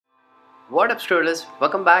What up students,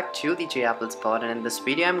 welcome back to the J Apple Spot, and in this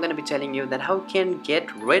video I'm going to be telling you that how you can get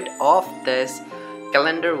rid of this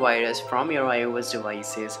calendar virus from your iOS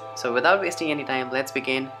devices. So without wasting any time, let's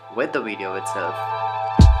begin with the video itself.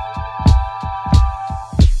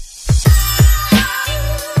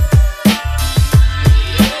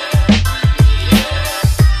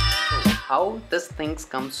 How this things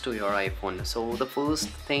comes to your iPhone. So the first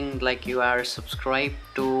thing, like, you are subscribed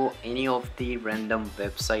to any of the random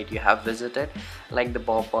website you have visited, like the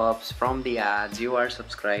pop-ups from the ads, you are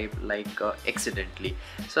subscribed accidentally.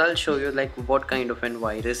 So I'll show you like what kind of a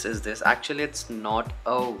virus is this. Actually it's not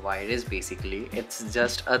a virus, basically it's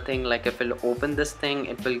just a thing. Like if you'll open this thing,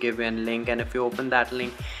 it will give you a link, and if you open that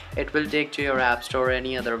link, it will take to your app store or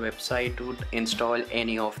any other website to install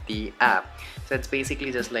any of the app. So it's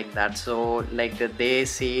basically just like that. So like they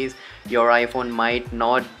says your iPhone might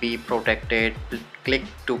not be protected, click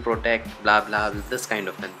to protect, blah blah, this kind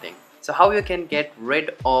of a thing. So how you can get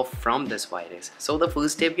rid of from this virus? So the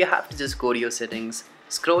first step, you have to just go to your settings,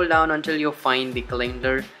 scroll down until you find the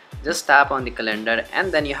calendar, just tap on the calendar,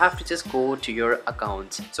 and then you have to just go to your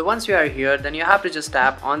accounts. So once you are here, then you have to just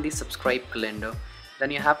tap on the subscribe calendar,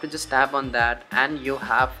 then you have to just tap on that, and you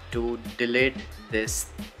have to delete this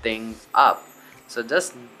thing up. So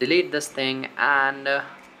just delete this thing and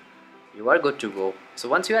you are good to go. So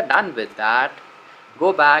once you are done with that,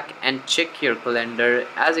 go back and check your calendar.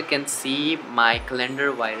 As you can see, my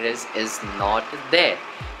calendar virus is not there.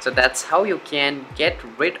 So that's how you can get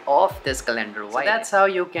rid of this calendar virus. So that's how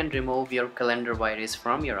you can remove your calendar virus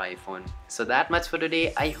from your iPhone. So that much for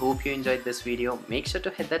today. I hope you enjoyed this video. Make sure to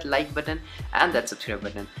hit that like button and that subscribe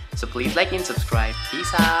button. So please like and subscribe.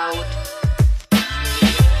 Peace out.